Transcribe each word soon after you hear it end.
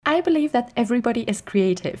I believe that everybody is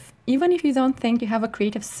creative. Even if you don't think you have a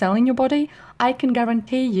creative cell in your body, I can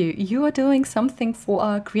guarantee you are doing something for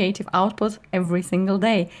a creative output every single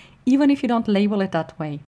day, even if you don't label it that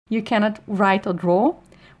way. You cannot write or draw?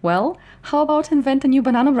 Well, how about invent a new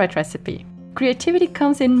banana bread recipe? Creativity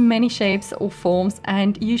comes in many shapes or forms,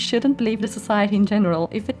 and you shouldn't believe the society in general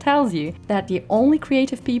if it tells you that the only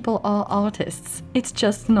creative people are artists. It's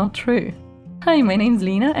just not true. Hi, my name's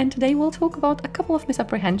Lena, and today we'll talk about a couple of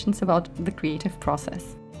misapprehensions about the creative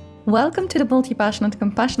process. Welcome to the Multi-Passionate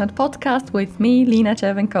Compassionate podcast with me, Lena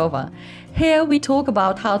Chervenkova. Here we talk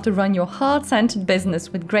about how to run your heart-centered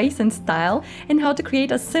business with grace and style, and how to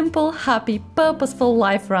create a simple, happy, purposeful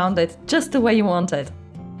life around it, just the way you want it.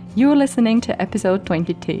 You're listening to episode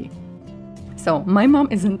 22. So, my mom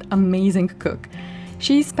is an amazing cook.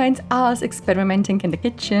 She spends hours experimenting in the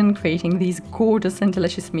kitchen, creating these gorgeous and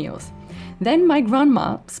delicious meals. Then my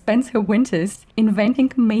grandma spends her winters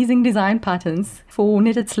inventing amazing design patterns for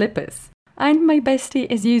knitted slippers. And my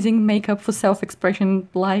bestie is using makeup for self-expression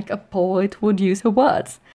like a poet would use her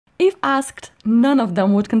words. If asked, none of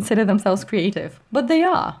them would consider themselves creative, but they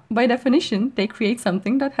are. By definition, they create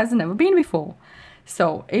something that has never been before.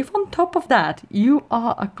 So, if on top of that, you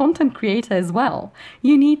are a content creator as well,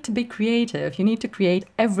 you need to be creative, you need to create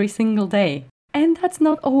every single day. And that's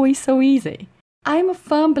not always so easy. I'm a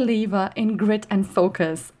firm believer in grit and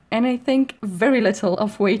focus, and I think very little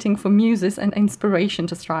of waiting for muses and inspiration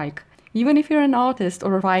to strike. Even if you're an artist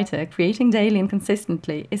or a writer, creating daily and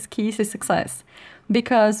consistently is key to success.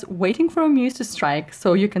 Because waiting for a muse to strike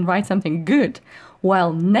so you can write something good,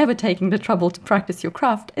 while never taking the trouble to practice your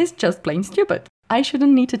craft, is just plain stupid. I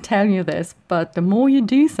shouldn't need to tell you this, but the more you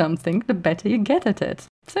do something, the better you get at it.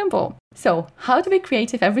 Simple. So, how to be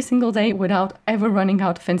creative every single day without ever running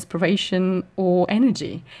out of inspiration or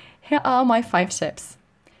energy? Here are my 5 tips.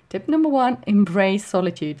 Tip number 1, embrace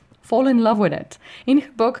solitude. Fall in love with it. In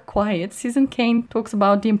her book, Quiet, Susan Cain talks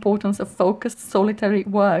about the importance of focused, solitary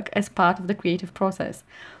work as part of the creative process.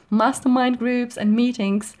 Mastermind groups and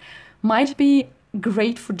meetings might be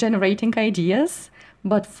great for generating ideas,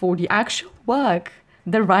 but for the actual work,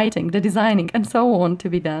 the writing, the designing, and so on to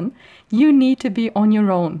be done, you need to be on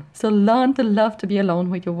your own. So learn to love to be alone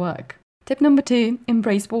with your work. Tip number 2,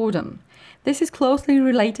 embrace boredom. This is closely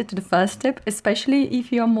related to the first tip, especially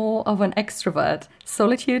if you're more of an extrovert.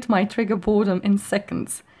 Solitude might trigger boredom in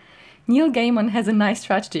seconds. Neil Gaiman has a nice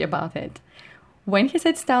strategy about it. When he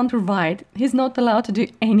sits down to write, he's not allowed to do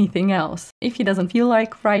anything else. If he doesn't feel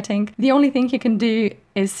like writing, the only thing he can do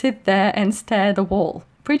is sit there and stare at the wall.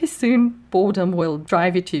 Pretty soon, boredom will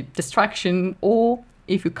drive you to distraction, or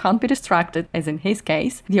if you can't be distracted, as in his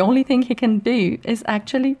case, the only thing he can do is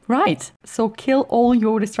actually write. So kill all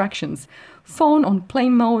your distractions. Phone on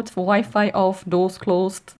plane mode, Wi-Fi off, doors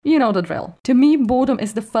closed, you know the drill. To me, boredom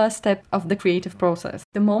is the first step of the creative process.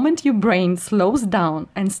 The moment your brain slows down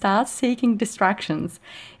and starts seeking distractions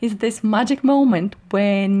is this magic moment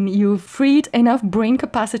when you've freed enough brain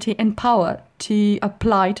capacity and power to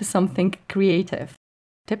apply to something creative.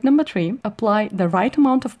 Tip number 3, apply the right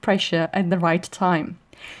amount of pressure at the right time.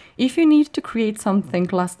 If you need to create something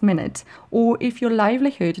last minute, or if your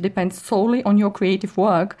livelihood depends solely on your creative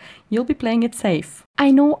work, you'll be playing it safe.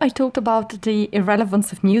 I know I talked about the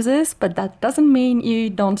irrelevance of muses, but that doesn't mean you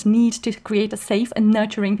don't need to create a safe and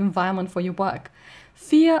nurturing environment for your work.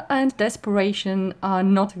 Fear and desperation are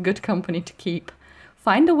not a good company to keep.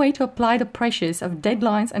 Find a way to apply the pressures of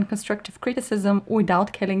deadlines and constructive criticism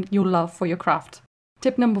without killing your love for your craft.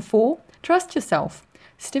 Tip number 4, trust yourself.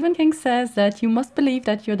 Stephen King says that you must believe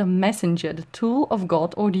that you're the messenger, the tool of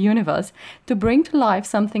God or the universe to bring to life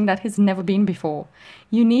something that has never been before.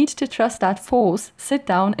 You need to trust that force, sit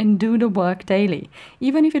down and do the work daily.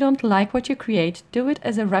 Even if you don't like what you create, do it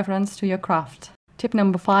as a reverence to your craft. Tip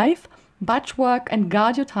number 5, batch work and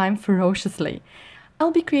guard your time ferociously. I'll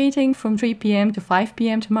be creating from 3 p.m. to 5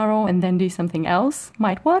 p.m. tomorrow and then do something else.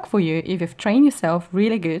 Might work for you if you've trained yourself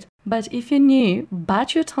really good. But if you're new,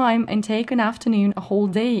 batch your time and take an afternoon, a whole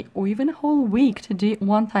day, or even a whole week to do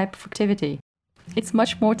one type of activity. It's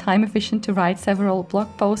much more time efficient to write several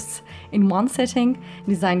blog posts in one sitting,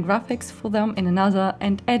 design graphics for them in another,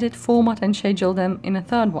 and edit, format and schedule them in a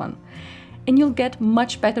third one. And you'll get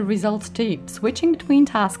much better results too. Switching between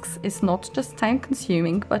tasks is not just time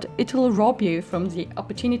consuming, but it'll rob you from the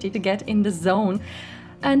opportunity to get in the zone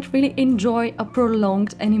and really enjoy a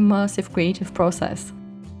prolonged and immersive creative process.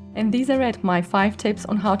 And these are it, my 5 tips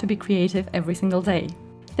on how to be creative every single day.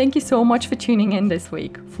 Thank you so much for tuning in this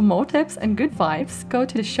week. For more tips and good vibes, go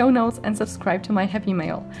to the show notes and subscribe to my Happy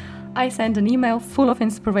Mail. I send an email full of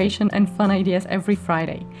inspiration and fun ideas every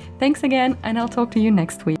Friday. Thanks again, and I'll talk to you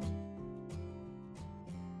next week.